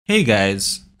Hey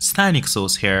guys,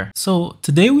 Steinixos here. So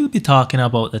today we'll be talking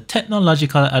about the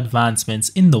technological advancements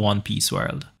in the One Piece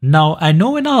world. Now, I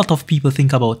know when a lot of people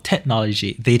think about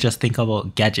technology, they just think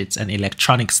about gadgets and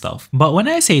electronic stuff. But when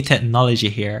I say technology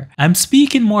here, I'm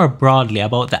speaking more broadly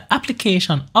about the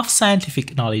application of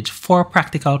scientific knowledge for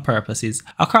practical purposes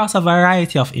across a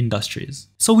variety of industries.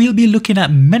 So we'll be looking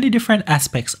at many different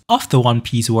aspects of the One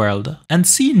Piece world and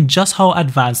seeing just how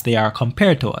advanced they are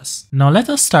compared to us. Now let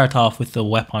us start off with the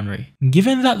weaponry.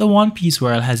 Given that the One Piece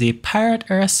world has a pirate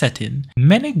era setting,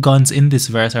 many guns in this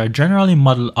verse are generally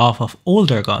modeled off of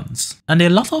older guns. And a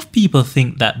lot of people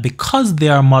think that because they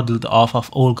are modeled off of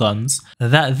old guns,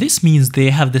 that this means they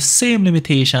have the same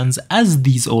limitations as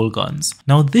these old guns.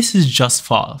 Now this is just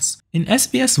false. In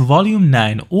SBS Volume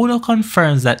 9, Oda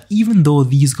confirms that even though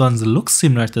these guns look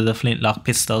similar to the flintlock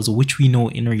pistols which we know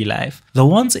in real life, the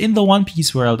ones in the One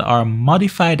Piece world are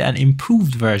modified and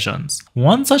improved versions.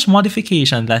 One such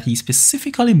modification that he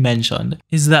specifically mentioned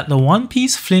is that the One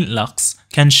Piece flintlocks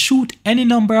can shoot any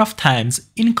number of times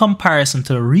in comparison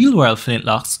to real world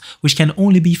flintlocks which can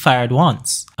only be fired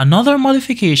once. Another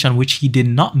modification which he did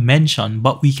not mention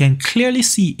but we can clearly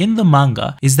see in the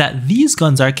manga is that these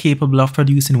guns are capable of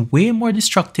producing way more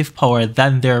destructive power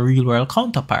than their real world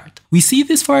counterpart. We see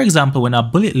this for example when a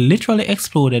bullet literally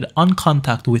exploded on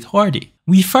contact with Horde.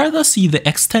 We further see the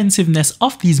extensiveness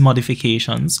of these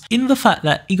modifications in the fact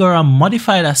that Igaram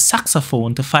modified a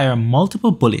saxophone to fire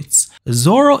multiple bullets.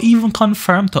 Zoro even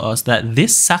confirmed to us that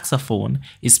this saxophone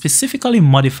is specifically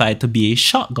modified to be a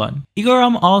shotgun.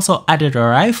 Igaram also added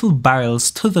rifle barrels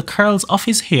to the curls of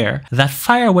his hair that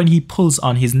fire when he pulls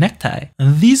on his necktie.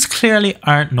 And these clearly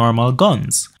aren't normal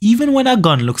guns. Even when a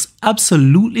gun looks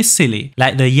absolutely silly,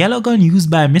 like the yellow gun used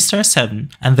by Mr.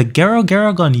 7 and the Gero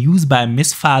Gero gun used by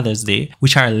Miss Father's Day,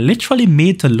 which are literally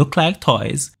made to look like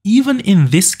toys, even in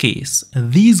this case,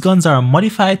 these guns are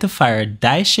modified to fire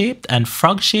die-shaped and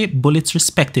frog-shaped bullets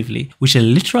respectively, which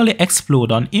literally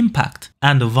explode on impact.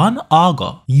 And Von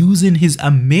Augur, using his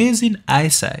amazing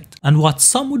eyesight and what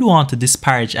some would want to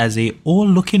disparage as a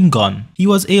old-looking gun, he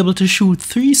was able to shoot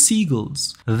 3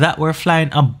 seagulls that were flying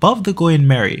above the Going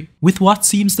Merry with what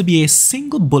seems to be a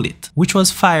single bullet, which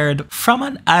was fired from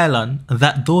an island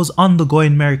that those on the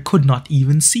Going Merry could not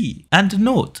even see. And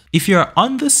note, if you're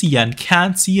on the sea and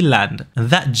can't see land,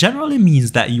 that generally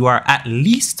means that you are at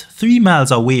least 3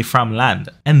 miles away from land,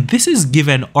 and this is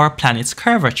given our planet's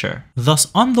curvature. Thus,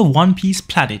 on the One Piece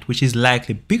planet, which is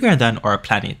likely bigger than our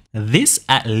planet, this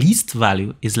at least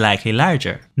value is likely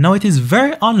larger. Now it is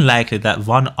very unlikely that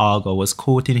Von Augur was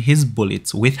coating his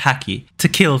bullets with haki to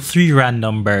kill 3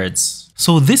 random birds.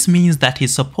 So this means that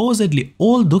his supposedly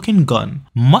old-looking gun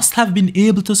must have been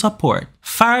able to support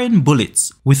firing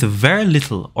bullets with very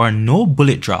little or no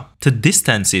bullet drop to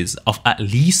distances of at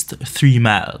least 3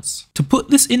 miles. To put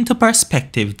this into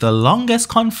perspective, the longest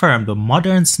confirmed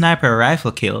modern sniper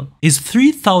rifle kill is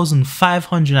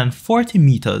 3,540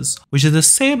 meters, which is the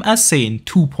same as saying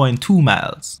 2.2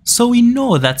 miles. So we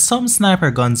know that some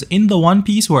sniper guns in the One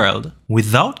Piece world,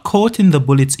 without coating the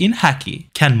bullets in haki,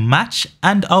 can match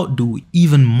and outdo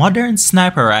even modern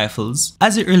sniper rifles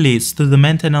as it relates to the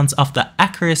maintenance of the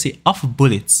accuracy of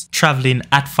bullets traveling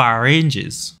at far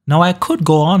ranges. Now I could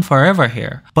go on forever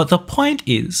here, but the point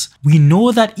is, we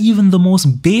know that even the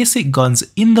most basic guns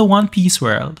in the One Piece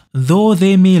world, though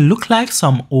they may look like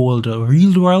some old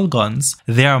real world guns,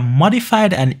 they are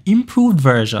modified and improved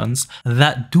versions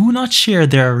that do not share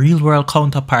their real world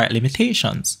counterpart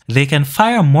limitations. They can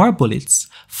fire more bullets,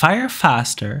 fire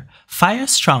faster, fire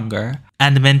stronger,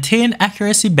 and maintain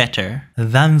accuracy better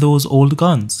than those old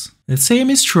guns. The same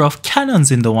is true of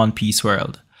cannons in the One Piece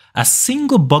world. A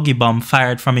single buggy bomb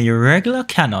fired from a regular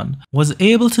cannon was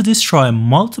able to destroy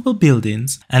multiple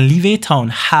buildings and leave a town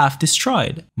half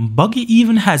destroyed. Buggy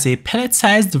even has a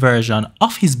pellet-sized version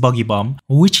of his buggy bomb,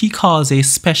 which he calls a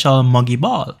special Muggy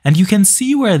Ball, and you can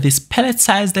see where this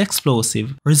pellet-sized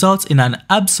explosive results in an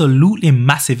absolutely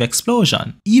massive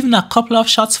explosion. Even a couple of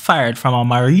shots fired from a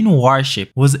marine warship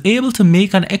was able to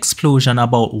make an explosion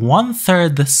about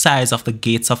 1/3 the size of the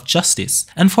Gates of Justice.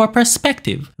 And for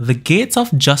perspective, the Gates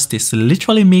of Justice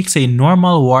literally makes a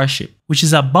normal warship, which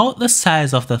is about the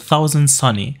size of the Thousand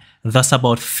Sunny, thus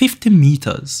about 50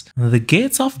 meters. The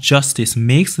Gates of Justice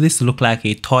makes this look like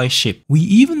a toy ship. We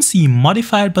even see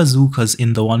modified bazookas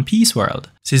in the One Piece world.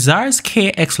 Caesar's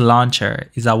KX launcher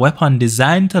is a weapon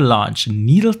designed to launch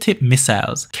needle-tip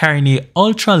missiles carrying a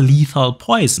ultra-lethal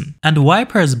poison, and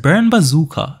Wiper's burn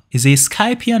bazooka is a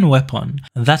Skypian weapon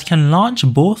that can launch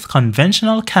both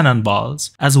conventional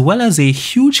cannonballs as well as a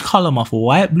huge column of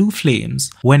white-blue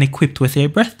flames when equipped with a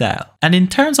breath dial. And in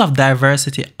terms of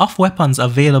diversity of weapons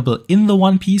available in the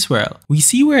One Piece world, we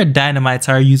see where dynamites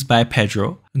are used by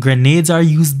Pedro, grenades are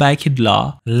used by Kid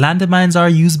Law, landmines are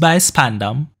used by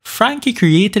Spandam, Frankie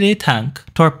created a tank,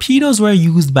 torpedoes were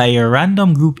used by a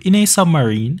random group in a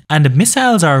submarine, and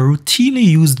missiles are routinely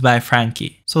used by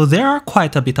Frankie. So there are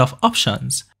quite a bit of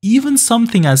options. Even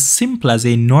something as simple as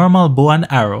a normal bow and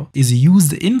arrow is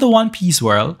used in the One Piece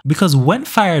world because when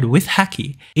fired with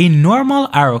Haki, a normal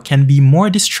arrow can be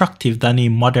more destructive than a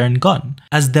modern gun,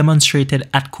 as demonstrated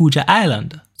at Kuja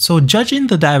Island. So judging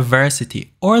the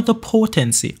diversity or the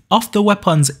potency of the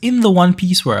weapons in the One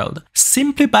Piece world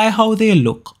simply by how they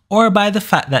look or by the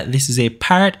fact that this is a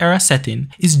pirate era setting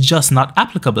is just not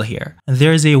applicable here.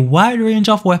 There is a wide range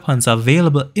of weapons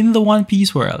available in the One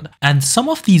Piece world, and some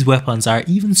of these weapons are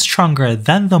even stronger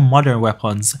than the modern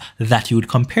weapons that you would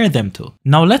compare them to.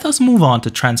 Now let us move on to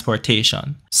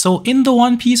transportation. So in the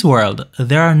One Piece world,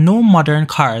 there are no modern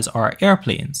cars or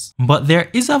airplanes, but there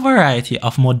is a variety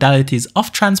of modalities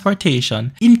of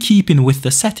transportation in keeping with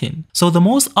the setting. So the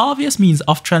most obvious means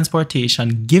of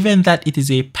transportation, given that it is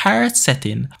a pirate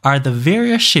setting, are the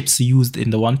various ships used in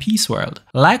the One Piece world.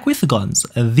 Like with guns,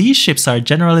 these ships are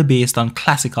generally based on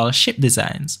classical ship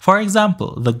designs. For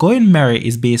example, the Going Merry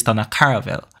is based on a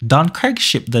caravel, Don Craig's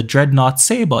ship the Dreadnought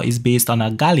Sabre is based on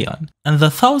a galleon, and the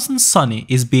Thousand Sunny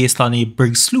is based on a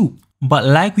brig sloop. But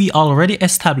like we already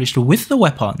established with the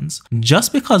weapons,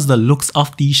 just because the looks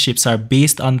of these ships are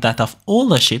based on that of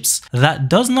older ships, that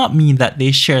does not mean that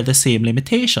they share the same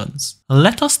limitations.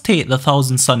 Let us take the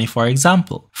Thousand Sunny for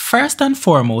example. First and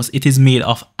foremost, it is made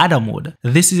of adamwood.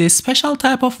 This is a special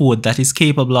type of wood that is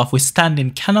capable of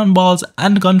withstanding cannonballs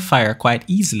and gunfire quite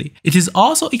easily. It is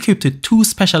also equipped with two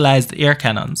specialized air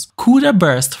cannons, Kuda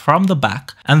Burst from the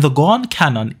back and the Gorn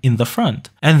Cannon in the front.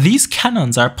 And these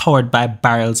cannons are powered by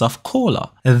barrels of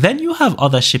cola. Then you have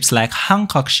other ships like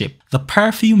Hancock's ship, the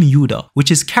Perfume Yuda, which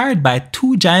is carried by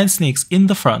two giant snakes in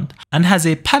the front and has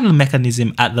a paddle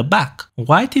mechanism at the back.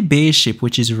 Whitey Bay's ship,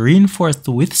 which is reinforced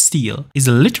with steel, is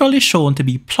literally shown to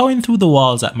be plowing through the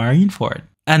walls at Marineford.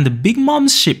 And Big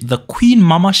Mom's ship, the Queen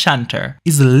Mama Shanter,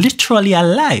 is literally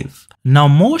alive. Now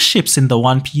most ships in the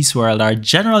One Piece world are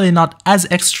generally not as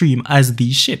extreme as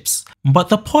these ships, but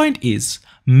the point is,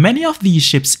 many of these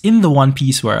ships in the One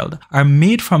Piece world are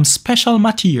made from special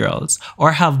materials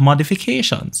or have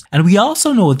modifications, and we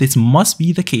also know this must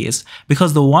be the case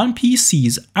because the One Piece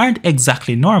seas aren't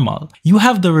exactly normal. You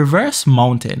have the reverse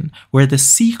mountain where the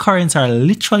sea currents are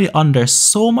literally under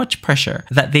so much pressure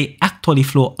that they actually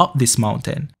flow up this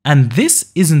mountain. And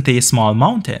this isn't a small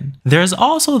mountain. There's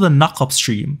also the knock-up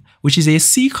stream, which is a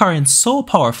sea current so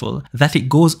powerful that it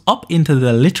goes up into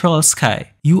the literal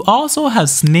sky. You also have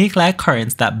snake-like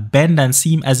currents that bend and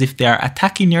seem as if they are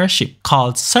attacking your ship,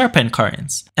 called serpent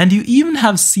currents. And you even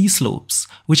have sea slopes,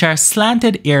 which are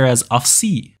slanted areas of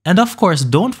sea. And of course,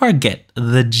 don't forget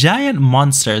the giant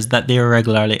monsters that they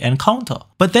regularly encounter.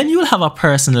 But then you'll have a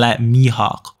person like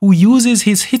Mihawk, who uses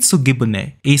his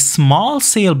Hitsugibune, a small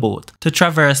sailboat, to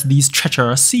traverse these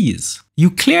treacherous seas. You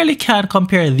clearly can't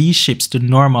compare these ships to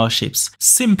normal ships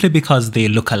simply because they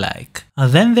look alike.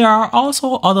 Then there are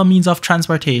also other means of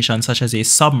transportation such as a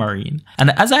submarine,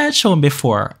 and as I had shown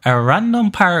before, a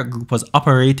random pirate group was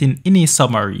operating in a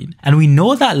submarine, and we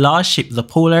know that Law's ship the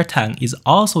Polar Tang is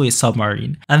also a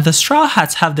submarine, and the Straw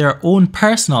Hats have their own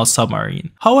personal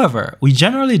submarine. However, we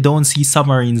generally don't see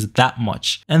submarines that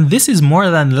much, and this is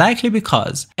more than likely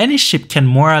because any ship can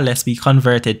more or less be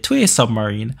converted to a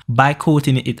submarine by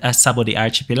coating it as Sabo the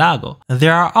Archipelago.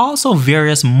 There are also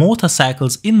various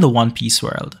motorcycles in the One Piece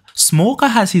world. Smoker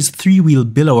has his 3-wheel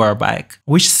billower bike,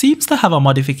 which seems to have a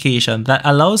modification that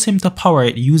allows him to power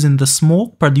it using the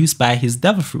smoke produced by his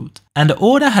devil fruit. And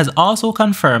Oda has also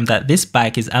confirmed that this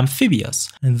bike is amphibious,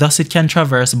 and thus it can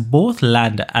traverse both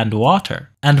land and water.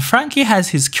 And Frankie has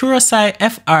his Kurosai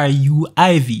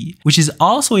FRU-IV, which is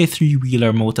also a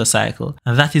 3-wheeler motorcycle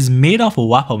that is made of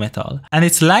Wappo metal, and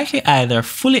it's likely either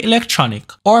fully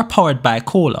electronic or powered by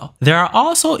cola. There are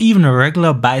also even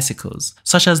regular bicycles,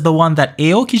 such as the one that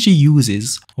Aokiji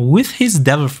uses with his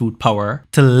devil fruit power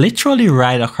to literally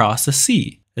ride across the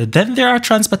sea. Then there are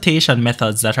transportation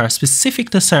methods that are specific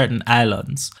to certain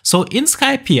islands. So in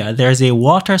Skypiea, there is a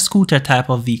water scooter type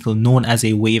of vehicle known as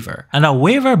a waver, and a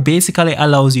waver basically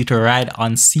allows you to ride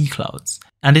on sea clouds.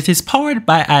 and it is powered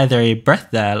by either a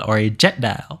breath dial or a jet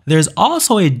dial. There's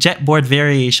also a jetboard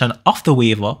variation of the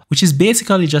Waver, which is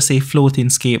basically just a floating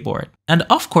skateboard. And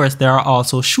of course, there are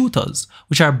also shooters,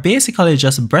 which are basically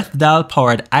just breath dial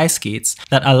powered ice skates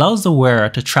that allows the wearer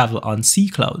to travel on sea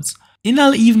clouds.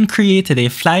 Inel even created a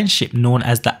flying ship known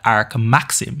as the Ark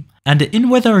Maxim, and in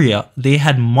Weatheria they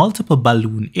had multiple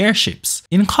balloon airships.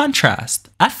 In contrast,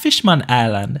 at Fishman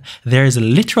Island, there is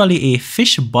literally a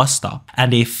fish bus stop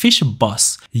and a fish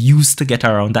bus used to get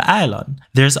around the island.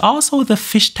 There's also the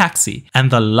fish taxi and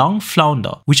the long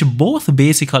flounder, which both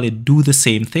basically do the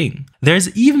same thing.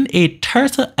 There's even a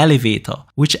turtle elevator,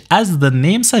 which, as the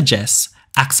name suggests,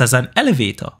 acts as an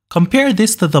elevator. Compare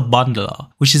this to the bundler,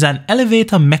 which is an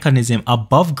elevator mechanism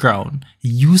above ground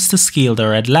used to scale the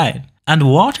red line.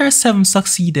 And Water 7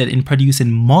 succeeded in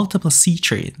producing multiple sea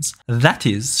trains, that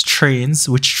is, trains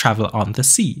which travel on the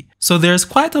sea. So there's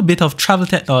quite a bit of travel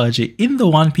technology in the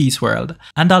One Piece world,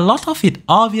 and a lot of it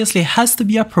obviously has to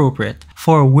be appropriate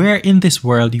for where in this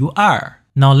world you are.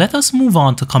 Now let us move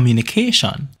on to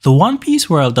communication. The One Piece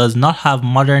world does not have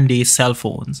modern day cell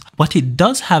phones, but it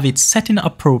does have its setting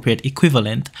appropriate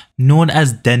equivalent known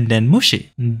as Denden Mushi.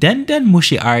 Denden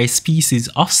Mushi are a species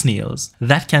of snails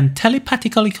that can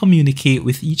telepathically communicate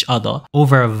with each other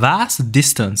over vast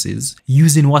distances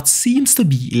using what seems to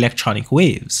be electronic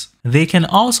waves. They can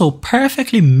also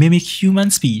perfectly mimic human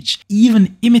speech,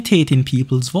 even imitating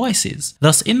people's voices.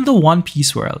 Thus, in the One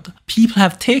Piece world, people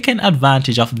have taken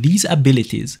advantage of these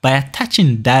abilities by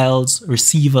attaching dials,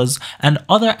 receivers, and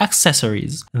other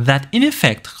accessories that in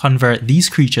effect convert these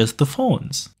creatures to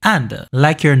phones. And,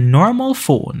 like your normal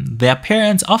phone, the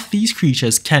appearance of these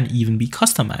creatures can even be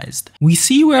customized. We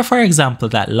see where, for example,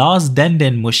 that Law's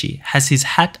Denden Mushi has his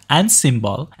hat and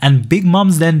symbol, and Big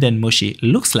Mom's Denden Mushi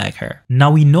looks like her.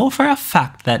 Now we know for a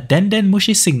fact that Denden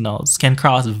Mushi signals can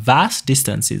cross vast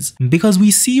distances because we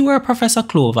see where Professor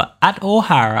Clover at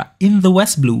O'Hara in the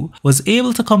West Blue was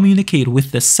able to communicate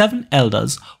with the 7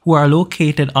 elders who are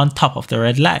located on top of the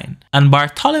Red Line. And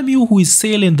Bartholomew, who is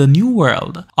sailing the New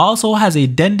World, also has a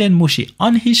Denden Mushi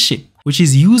on his ship, which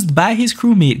is used by his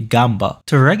crewmate Gamba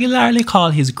to regularly call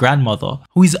his grandmother,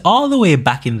 who is all the way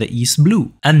back in the East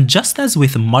Blue. And just as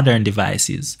with modern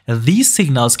devices, these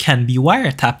signals can be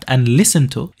wiretapped and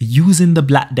listened to using the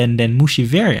Black Denden Mushi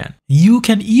variant. You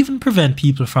can even prevent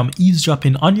people from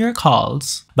eavesdropping on your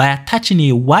calls by attaching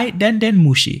a white Denden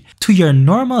Mushi to your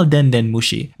normal Denden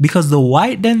Mushi, because the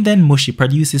white Denden Mushi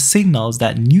produces signals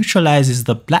that neutralizes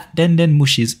the Black Denden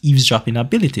Mushi's eavesdropping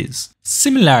abilities.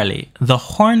 Similarly, the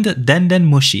horned Denden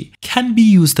Mushi can be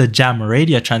used to jam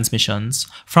radio transmissions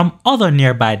from other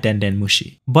nearby Denden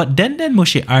Mushi. But Denden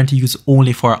Mushi aren't used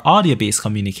only for audio-based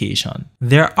communication.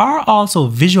 There are also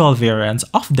visual variants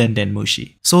of Denden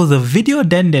Mushi. So the video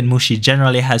Denden Mushi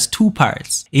generally has 2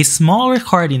 parts, a small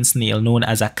recording snail known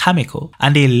as a Kameko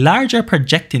and a larger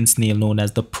projecting snail known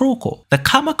as the Proko. The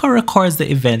Kameko records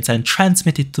the events and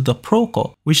transmits it to the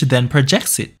Proko, which then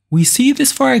projects it. We see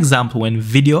this, for example, when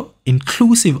video,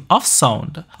 inclusive of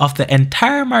sound, of the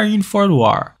entire Marineford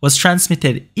War was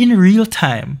transmitted in real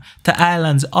time to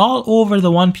islands all over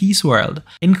the One Piece world,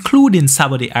 including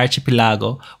Sabodi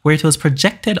Archipelago, where it was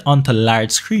projected onto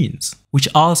large screens, which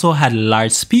also had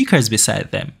large speakers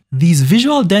beside them. These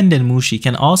visual Denden Mushi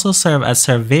can also serve as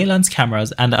surveillance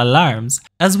cameras and alarms,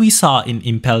 as we saw in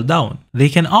Impel Down. They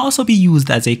can also be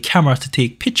used as a camera to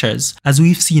take pictures, as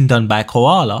we've seen done by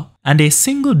Koala, and a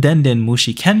single Denden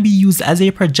Mushi can be used as a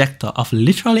projector of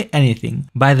literally anything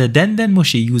by the Denden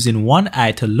Mushi using one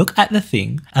eye to look at the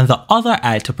thing and the other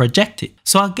eye to project it.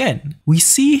 So again, we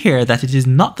see here that it is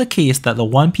not the case that the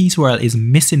One Piece world is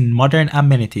missing modern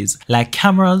amenities like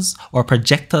cameras or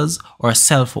projectors or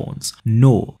cell phones.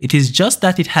 No, it is just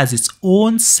that it has its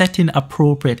own setting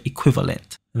appropriate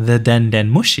equivalent, the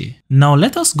Denden Mushi. Now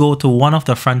let us go to one of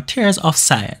the frontiers of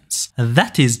science,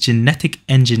 that is genetic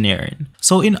engineering.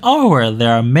 So in our world,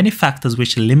 there are many factors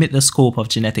which limit the scope of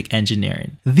genetic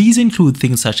engineering. These include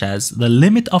things such as the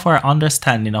limit of our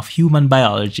understanding of human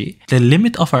biology, the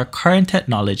limit of our current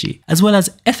technology, as well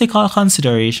as ethical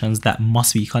considerations that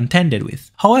must be contended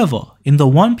with. However, in the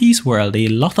One Piece world, a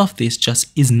lot of this just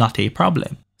is not a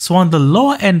problem. So on the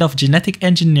lower end of genetic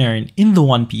engineering in the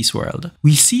One Piece world,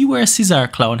 we see where Caesar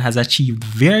Clown has achieved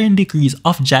varying degrees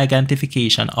of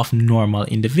gigantification of normal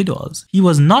individuals. He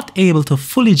was not able to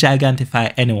fully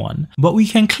gigantify anyone, but we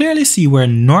can clearly see where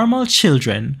normal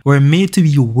children were made to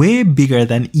be way bigger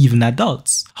than even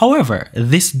adults. However,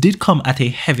 this did come at a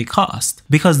heavy cost,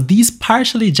 because these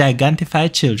partially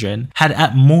gigantified children had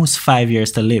at most 5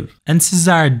 years to live, and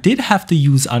Caesar did have to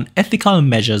use unethical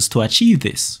measures to achieve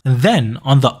this. Then,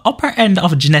 on the the upper end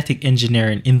of genetic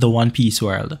engineering in the One Piece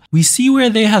world, we see where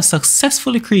they have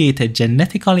successfully created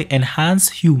genetically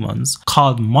enhanced humans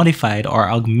called modified or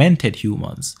augmented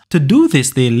humans. To do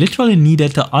this, they literally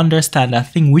needed to understand a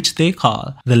thing which they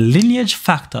call the lineage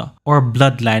factor or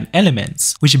bloodline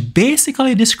elements, which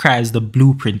basically describes the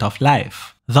blueprint of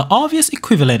life. The obvious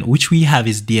equivalent which we have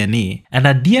is DNA, and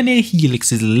a DNA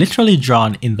helix is literally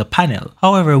drawn in the panel.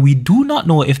 However, we do not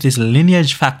know if this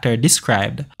lineage factor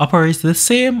described operates the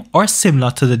same or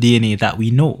similar to the DNA that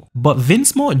we know. But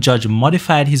Vincent Judge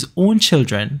modified his own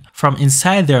children from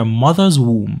inside their mother's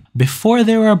womb before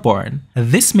they were born.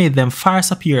 This made them far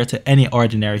superior to any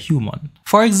ordinary human.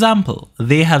 For example,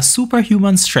 they have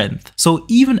superhuman strength, so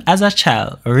even as a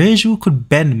child, Reiju could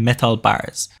bend metal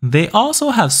bars. They also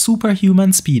have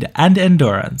superhuman speed and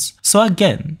endurance, so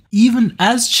again, even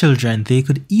as children they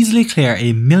could easily clear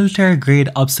a military-grade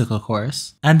obstacle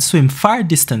course and swim far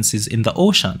distances in the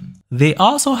ocean. They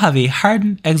also have a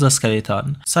hardened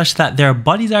exoskeleton such that their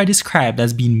bodies are described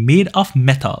as being made of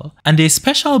metal, and a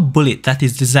special bullet that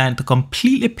is designed to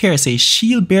completely pierce a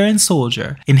shield-bearing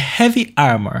soldier in heavy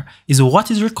armor is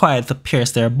what is required to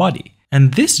pierce their body.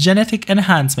 And this genetic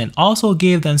enhancement also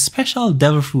gave them special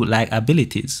devil fruit-like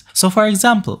abilities. So for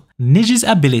example, Niji's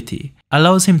ability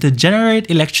allows him to generate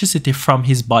electricity from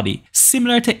his body,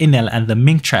 similar to Enel and the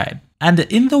Mink tribe. And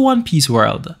in the One Piece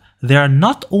world, they are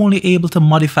not only able to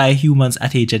modify humans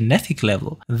at a genetic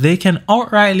level, they can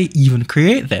outrightly even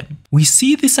create them. We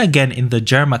see this again in the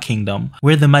Germa Kingdom,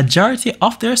 where the majority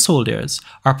of their soldiers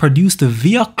are produced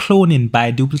via cloning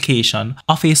by duplication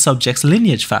of a subject's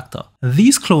lineage factor.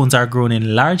 These clones are grown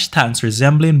in large tanks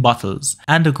resembling bottles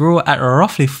and grow at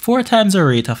roughly 4 times the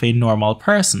rate of a normal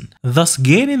person, thus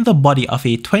gaining the body of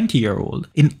a 20-year-old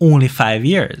in only 5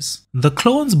 years. The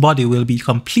clone's body will be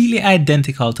completely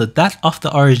identical to that of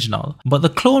the original, but the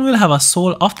clone will have a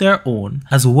soul of their own,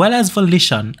 as well as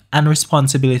volition and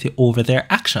responsibility over their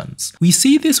actions. We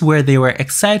see this where they were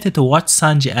excited to watch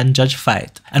Sanji and Judge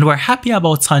fight, and were happy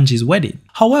about Sanji's wedding.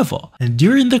 However,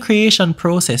 during the creation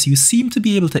process, you seem to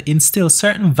be able to instill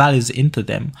certain values into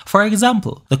them. For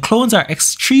example, the clones are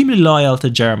extremely loyal to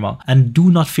Germa and do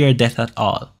not fear death at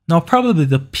all. Now, probably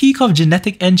the peak of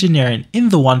genetic engineering in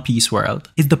the One Piece world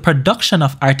is the production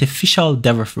of artificial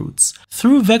devil fruits.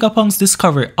 Through Vegapunk's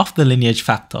discovery of the lineage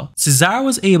factor, Caesar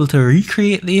was able to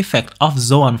recreate the effect of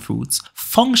Zoan fruits,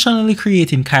 functionally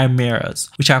creating chimeras,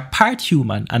 which are part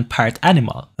human and part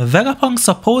animal. Vegapunk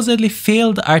supposedly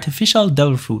failed the artificial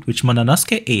devil fruit which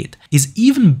Momonosuke ate is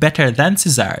even better than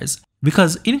Caesar's,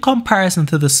 because in comparison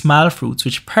to the smile fruits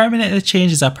which permanently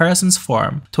changes a person's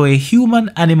form to a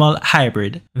human-animal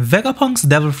hybrid, Vegapunk's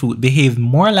devil fruit behaved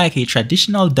more like a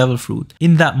traditional devil fruit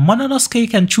in that Momonosuke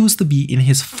can choose to be in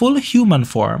his full human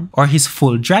form or his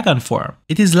full dragon form.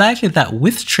 It is likely that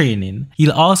with training,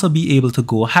 he'll also be able to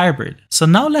go hybrid. So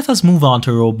now let us move on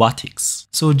to robotics.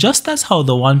 So just as how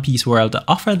the One Piece world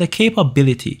offer the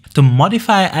capability to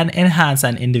modify and enhance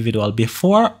an individual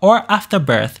before or after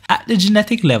birth at the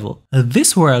genetic level,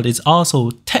 this world is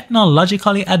also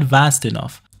technologically advanced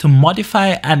enough to modify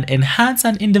and enhance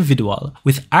an individual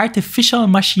with artificial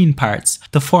machine parts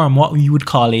to form what we would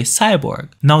call a cyborg.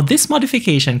 Now, this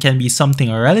modification can be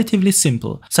something relatively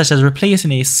simple, such as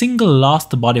replacing a single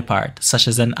lost body part, such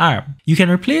as an arm. You can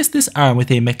replace this arm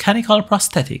with a mechanical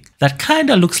prosthetic that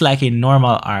kinda looks like a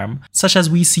normal arm, such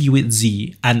as we see with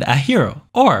Z and a hero.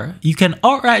 Or you can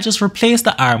outright just replace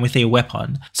the arm with a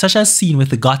weapon, such as seen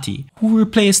with Gotti, who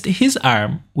replaced his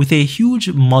arm with a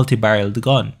huge multi-barreled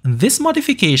gun. This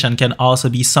modification can also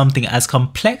be something as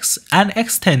complex and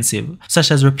extensive,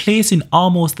 such as replacing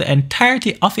almost the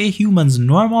entirety of a human's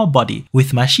normal body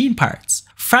with machine parts.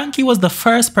 Frankie was the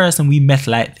first person we met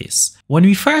like this. When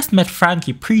we first met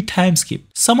Frankie pre-timeskip,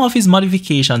 some of his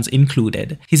modifications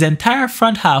included his entire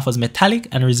front half was metallic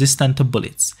and resistant to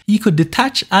bullets. He could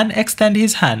detach and extend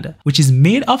his hand, which is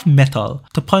made of metal,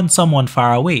 to punch someone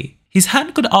far away. His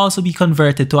hand could also be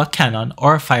converted to a cannon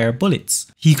or fire bullets.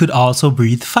 He could also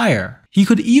breathe fire. He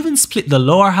could even split the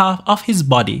lower half of his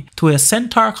body to a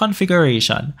centaur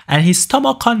configuration, and his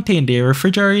stomach contained a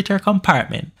refrigerator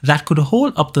compartment that could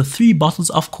hold up to 3 bottles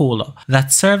of cola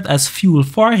that served as fuel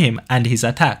for him and his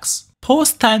attacks.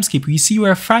 Post-timeskip, we see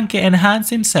where Frankie enhanced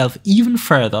himself even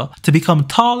further to become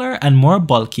taller and more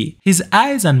bulky. His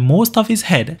eyes and most of his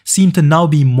head seem to now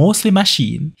be mostly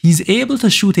machine. He's able to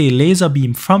shoot a laser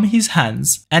beam from his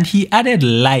hands, and he added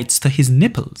lights to his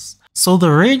nipples. So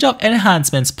the range of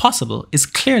enhancements possible is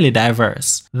clearly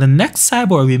diverse. The next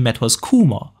cyborg we met was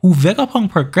Kuma, who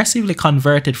Vegapunk progressively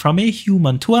converted from a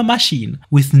human to a machine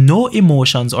with no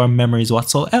emotions or memories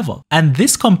whatsoever. And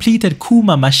this completed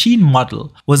Kuma machine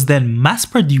model was then mass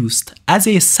produced as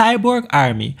a cyborg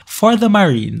army for the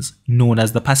Marines known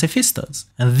as the Pacifistas.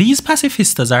 And these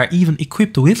Pacifistas are even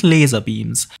equipped with laser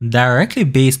beams directly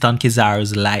based on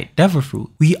Kizaru's light devil fruit.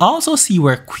 We also see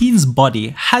where Queen's body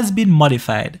has been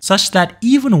modified such that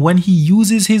even when he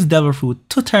uses his devil fruit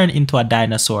to turn into a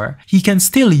dinosaur, he can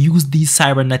still use these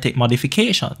cybernetic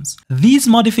modifications. These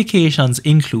modifications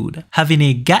include having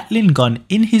a Gatling gun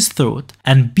in his throat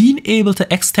and being able to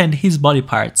extend his body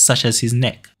parts such as his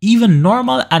neck. Even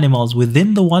normal animals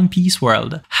within the One Piece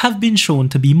world have been shown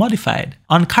to be modified.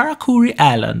 On Karakuri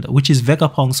Island, which is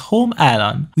Vegapunk's home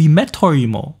island, we met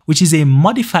Torimo, which is a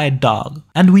modified dog,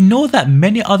 and we know that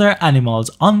many other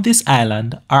animals on this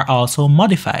island are also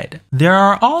modified. There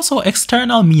are also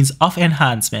external means of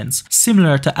enhancements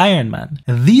similar to Iron Man.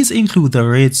 These include the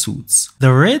raid suits.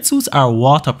 The raid suits are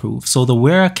waterproof, so the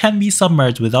wearer can be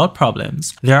submerged without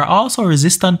problems. They are also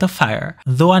resistant to fire,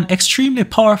 though an extremely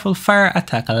powerful fire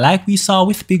attack like we saw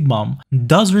with Big Mom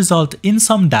does result in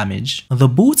some damage. The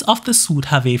boots of the suit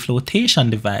have a flotation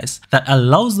device that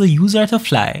allows the user to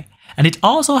fly, and it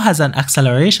also has an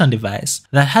acceleration device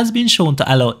that has been shown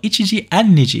to allow Ichiji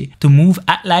and Niji to move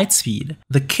at light speed.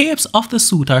 The capes of the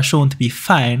suit are shown to be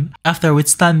fine after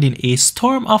withstanding a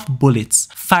storm of bullets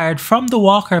fired from the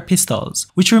Walker pistols,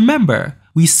 which remember,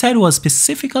 we said was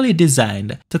specifically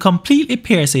designed to completely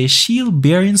pierce a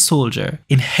shield-bearing soldier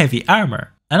in heavy armor.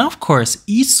 And of course,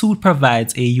 each suit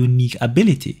provides a unique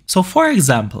ability. So for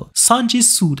example, Sanji's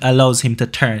suit allows him to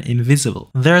turn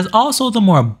invisible. There is also the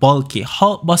more bulky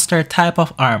Hulkbuster type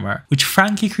of armor, which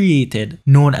Frankie created,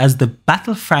 known as the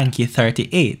Battle Frankie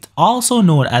 38, also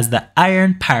known as the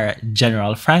Iron Parrot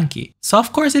General Frankie. So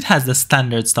of course it has the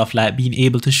standard stuff like being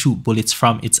able to shoot bullets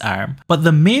from its arm, but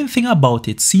the main thing about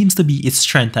it seems to be its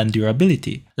strength and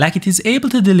durability. Like it is able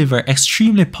to deliver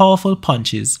extremely powerful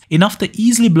punches, enough to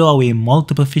easily blow away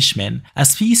multiple fishmen, a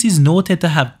species noted to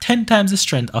have 10 times the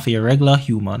strength of a regular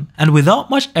human, and without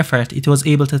much effort it was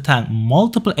able to tank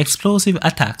multiple explosive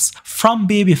attacks from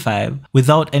Baby 5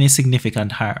 without any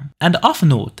significant harm. And of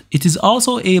note, it is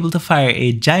also able to fire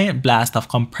a giant blast of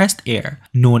compressed air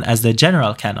known as the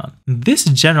General Cannon. This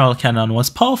General Cannon was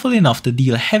powerful enough to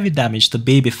deal heavy damage to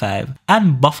Baby 5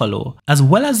 and Buffalo, as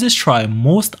well as destroy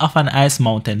most of an ice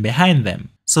mountain behind them.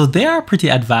 So they are pretty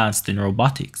advanced in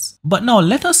robotics. But now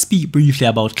let us speak briefly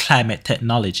about climate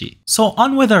technology. So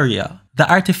on Weatheria, the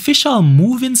artificial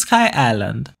moving sky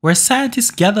island, where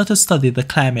scientists gather to study the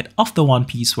climate of the One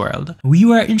Piece world, we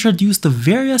were introduced to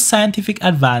various scientific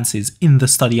advances in the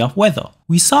study of weather.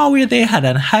 We saw where they had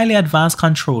a highly advanced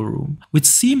control room, which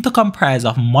seemed to comprise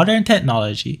of modern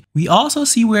technology. We also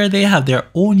see where they have their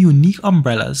own unique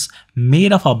umbrellas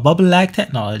made of a bubble-like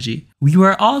technology. We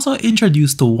were also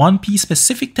introduced to One Piece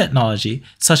specific technology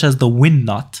such as the wind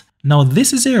knot. Now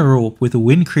this is a rope with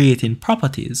wind creating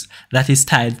properties that is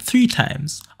tied 3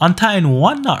 times. Untying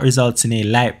one knot results in a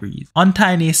light breeze.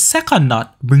 Untying a second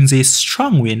knot brings a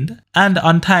strong wind, and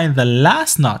untying the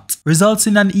last knot results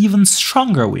in an even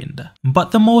stronger wind. But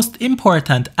the most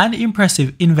important and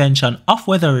impressive invention of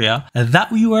Weatheria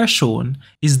that we were shown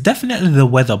is definitely the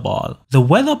weather ball. The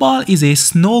weather ball is a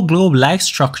snow globe-like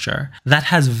structure that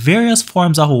has various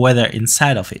forms of weather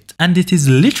inside of it, and it is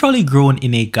literally grown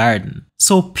in a garden.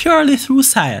 So purely through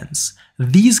science,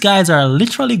 these guys are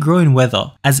literally growing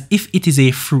weather as if it is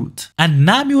a fruit. And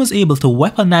Nami was able to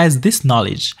weaponize this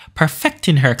knowledge,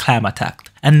 perfecting her Climatact.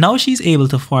 And now she's able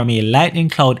to form a lightning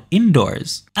cloud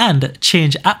indoors and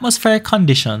change atmospheric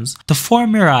conditions to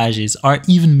form mirages or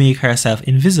even make herself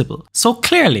invisible. So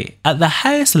clearly, at the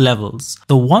highest levels,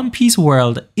 the One Piece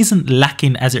world isn't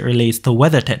lacking as it relates to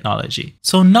weather technology.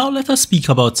 So now let us speak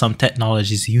about some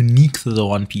technologies unique to the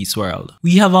One Piece world.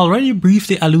 We have already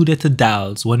briefly alluded to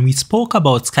dials when we spoke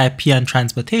about Skypean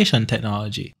transportation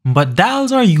technology. But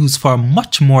dials are used for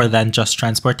much more than just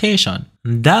transportation.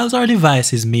 Dials are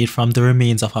devices made from the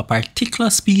remains of a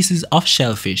particular species of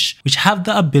shellfish which have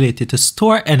the ability to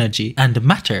store energy and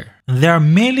matter. They are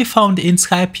mainly found in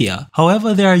Skypea,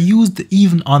 however they are used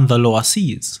even on the lower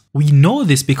seas. We know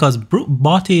this because Brook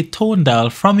bought a tone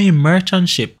dial from a merchant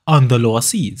ship on the lower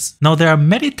seas. Now there are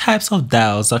many types of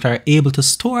dials that are able to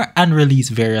store and release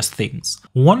various things.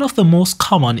 One of the most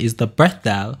common is the breath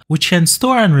dial, which can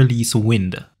store and release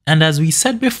wind. And as we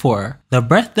said before, the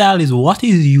breath dial is what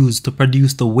is used to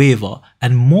produce the waver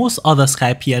and most other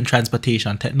Skype and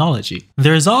transportation technology.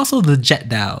 There is also the jet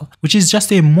dial, which is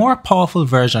just a more powerful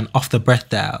version of the breath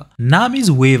dial.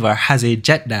 Nami's waver has a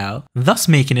jet dial, thus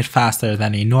making it faster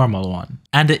than a normal one.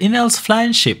 And the Enel's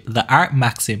flying ship, the Arc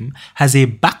Maxim, has a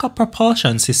backup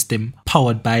propulsion system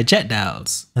powered by jet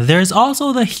dials. There is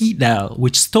also the heat dial,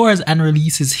 which stores and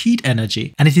releases heat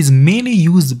energy, and it is mainly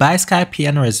used by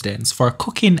Skypian residents for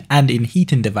cooking and in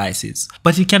heating devices.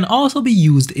 But it can also be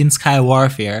used in sky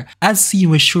warfare, as seen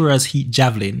with Shura's heat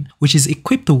javelin, which is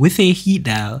equipped with a heat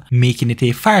dial, making it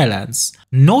a fire lance.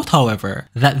 Note, however,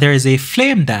 that there is a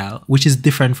flame dial, which is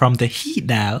different from the heat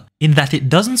dial in that it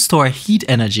doesn't store heat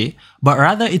energy, but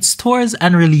rather it stores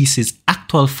and releases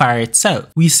actual fire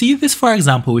itself. We see this, for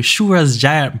example, with Shura's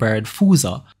giant bird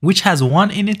Fusa, which has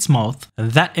one in its mouth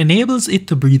that enables it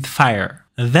to breathe fire.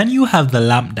 Then you have the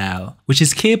lamp dial, which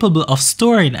is capable of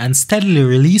storing and steadily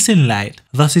releasing light,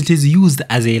 thus it is used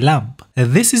as a lamp.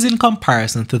 This is in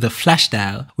comparison to the flash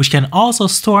dial, which can also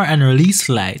store and release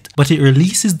light, but it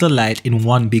releases the light in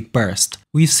one big burst.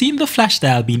 We've seen the flash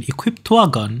dial being equipped to a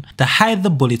gun to hide the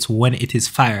bullets when it is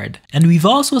fired, and we've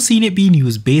also seen it being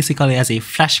used basically as a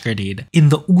flash grenade in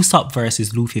the Usopp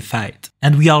vs Luffy fight.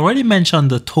 And we already mentioned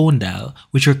the tone dial,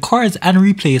 which records and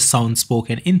replays sound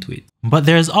spoken into it. But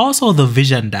there's also the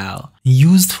vision dial,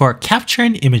 used for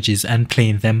capturing images and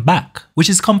playing them back, which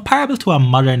is comparable to a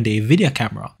modern day video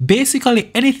camera.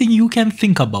 Basically anything you can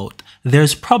think about,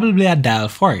 there's probably a dial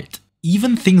for it.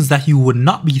 Even things that you would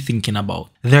not be thinking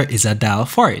about, there is a dial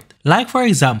for it. Like for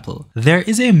example, there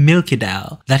is a Milky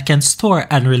dial that can store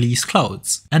and release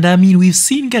clouds. And I mean, we've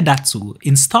seen Gedatsu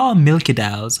install Milky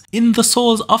dials in the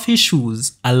soles of his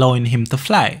shoes, allowing him to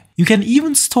fly. You can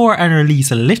even store and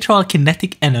release literal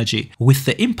kinetic energy with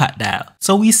the impact dial.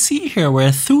 So we see here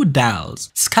where through dials,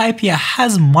 Skypia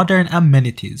has modern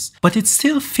amenities, but it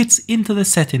still fits into the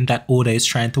setting that Oda is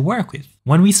trying to work with.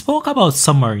 When we spoke about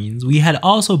submarines, we had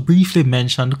also briefly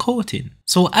mentioned coating.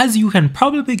 So as you can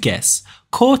probably guess,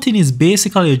 coating is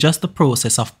basically just the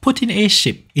process of putting a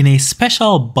ship in a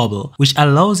special bubble which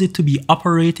allows it to be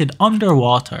operated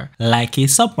underwater like a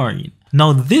submarine.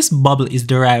 Now this bubble is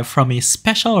derived from a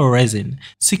special resin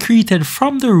secreted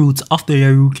from the roots of the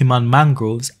Yarukiman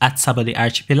mangroves at Sabadi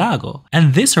Archipelago,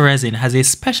 and this resin has a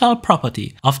special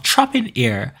property of trapping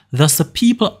air, thus the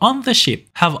people on the ship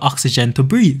have oxygen to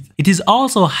breathe. It is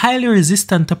also highly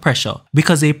resistant to pressure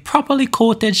because a properly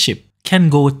coated ship can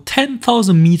go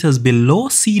 10,000 meters below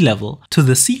sea level to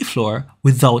the seafloor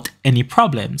without any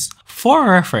problems.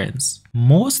 For reference,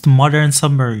 most modern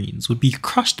submarines would be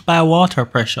crushed by water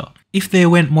pressure if they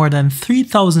went more than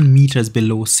 3,000 meters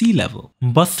below sea level.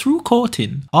 But through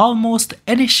coating, almost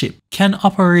any ship can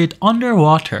operate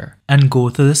underwater and go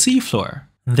to the seafloor.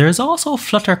 There's also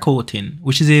flutter coating,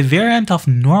 which is a variant of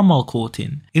normal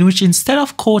coating, in which instead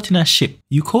of coating a ship,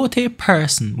 you coat a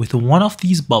person with one of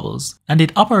these bubbles, and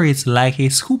it operates like a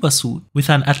scuba suit with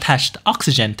an attached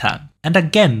oxygen tank. And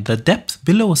again, the depth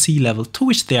below sea level to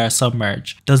which they are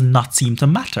submerged does not seem to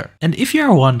matter. And if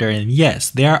you're wondering,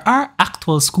 yes, there are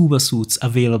actual scuba suits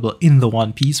available in the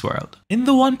One Piece world. In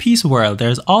the One Piece world,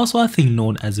 there's also a thing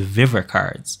known as Viver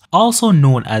cards, also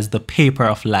known as the paper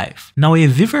of life. Now a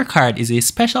Viver card is a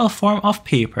special form of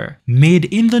paper made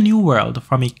in the New World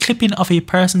from a clipping of a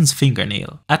person's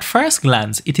fingernail. At first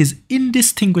glance, it is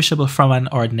indistinguishable from an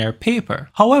ordinary paper.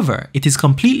 However, it is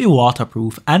completely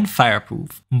waterproof and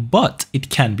fireproof, but it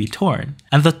can be torn,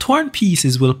 and the torn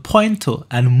pieces will point to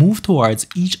and move towards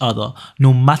each other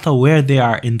no matter where they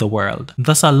are in the world,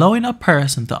 thus allowing a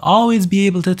person to always be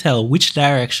able to tell which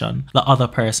direction the other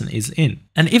person is in.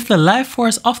 And if the life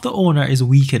force of the owner is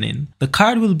weakening, the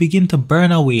card will begin to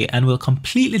burn away and will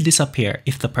completely disappear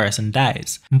if the person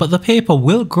dies, but the paper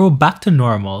will grow back to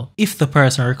normal if the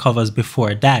person recovers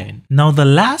before dying. Now the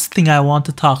last thing I want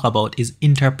to talk about is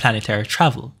interplanetary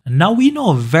travel. Now we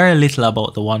know very little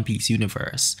about the One Piece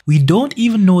universe. We don't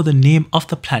even know the name of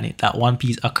the planet that One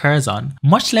Piece occurs on,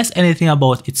 much less anything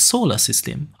about its solar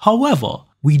system. However,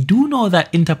 we do know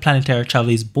that interplanetary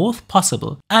travel is both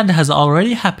possible and has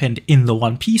already happened in the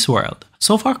One Piece world.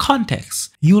 So for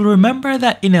context, you'll remember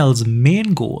that Enel's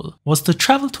main goal was to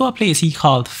travel to a place he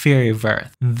called Fairy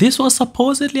Verth. This was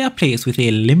supposedly a place with a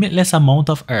limitless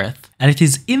amount of earth, and it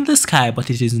is in the sky,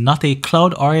 but it is not a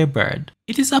cloud or a bird.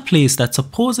 It is a place that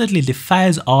supposedly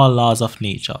defies all laws of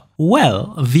nature.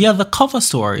 Well, via the cover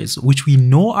stories, which we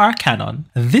know are canon,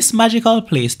 this magical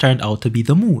place turned out to be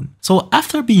the moon. So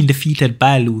after being defeated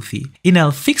by Luffy,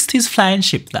 Enel fixed his flying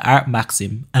ship, the Arc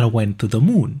Maxim, and went to the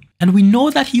moon. And we know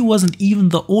that he wasn't even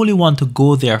the only one to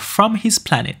go there from his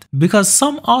planet, because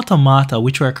some automata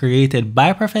which were created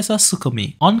by Professor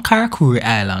Sukumi on Karakuri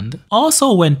Island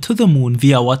also went to the moon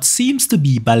via what seems to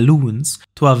be balloons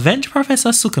to avenge Professor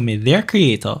Sukumi, their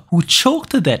creator, who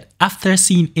choked to death after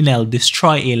seeing Enel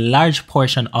destroy a large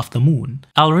portion of the moon.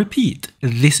 I'll repeat,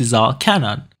 this is all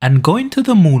canon, and going to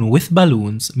the moon with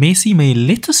balloons may seem a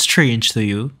little strange to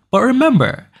you, but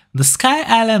remember, the sky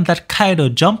island that Kaido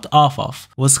jumped off of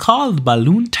was called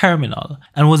Balloon Terminal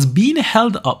and was being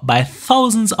held up by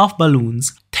thousands of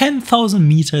balloons 10,000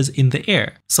 meters in the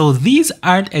air. So these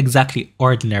aren't exactly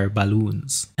ordinary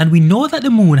balloons. And we know that the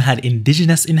moon had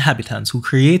indigenous inhabitants who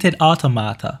created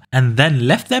automata and then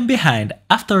left them behind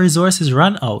after resources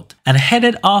ran out and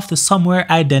headed off to somewhere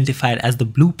identified as the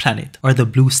Blue Planet or the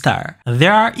Blue Star.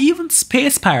 There are even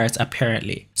space pirates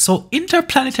apparently. So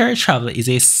interplanetary travel is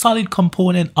a solid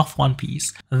component of One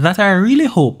Piece that I really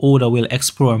hope Oda will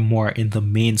explore more in the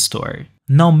main story.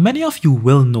 Now, many of you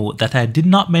will know that I did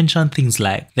not mention things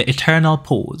like the Eternal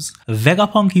Pose,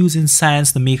 Vegapunk using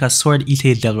science to make a sword eat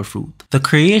a devil fruit, the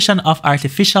creation of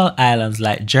artificial islands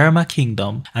like Jerma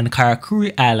Kingdom and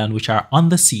Karakuri Island which are on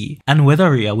the sea, and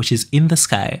Weatheria which is in the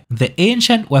sky, the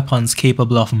ancient weapons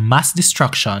capable of mass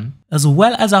destruction, as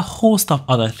well as a host of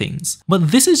other things.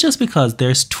 But this is just because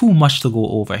there's too much to go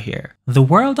over here. The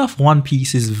world of One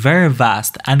Piece is very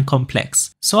vast and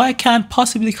complex, so I can't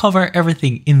possibly cover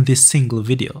everything in this single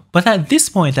video. But at this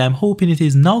point I'm hoping it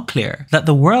is now clear that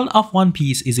the world of One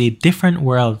Piece is a different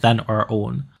world than our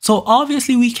own. So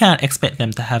obviously we can't expect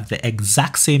them to have the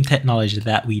exact same technology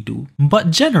that we do,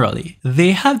 but generally,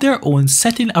 they have their own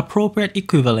setting appropriate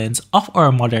equivalents of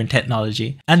our modern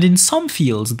technology, and in some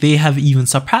fields they have even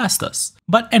surpassed us.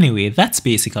 But anyway, that's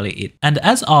basically it. And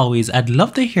as always, I'd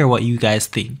love to hear what you guys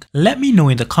think. Let me know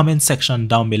in the comment section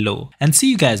down below, and see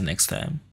you guys next time.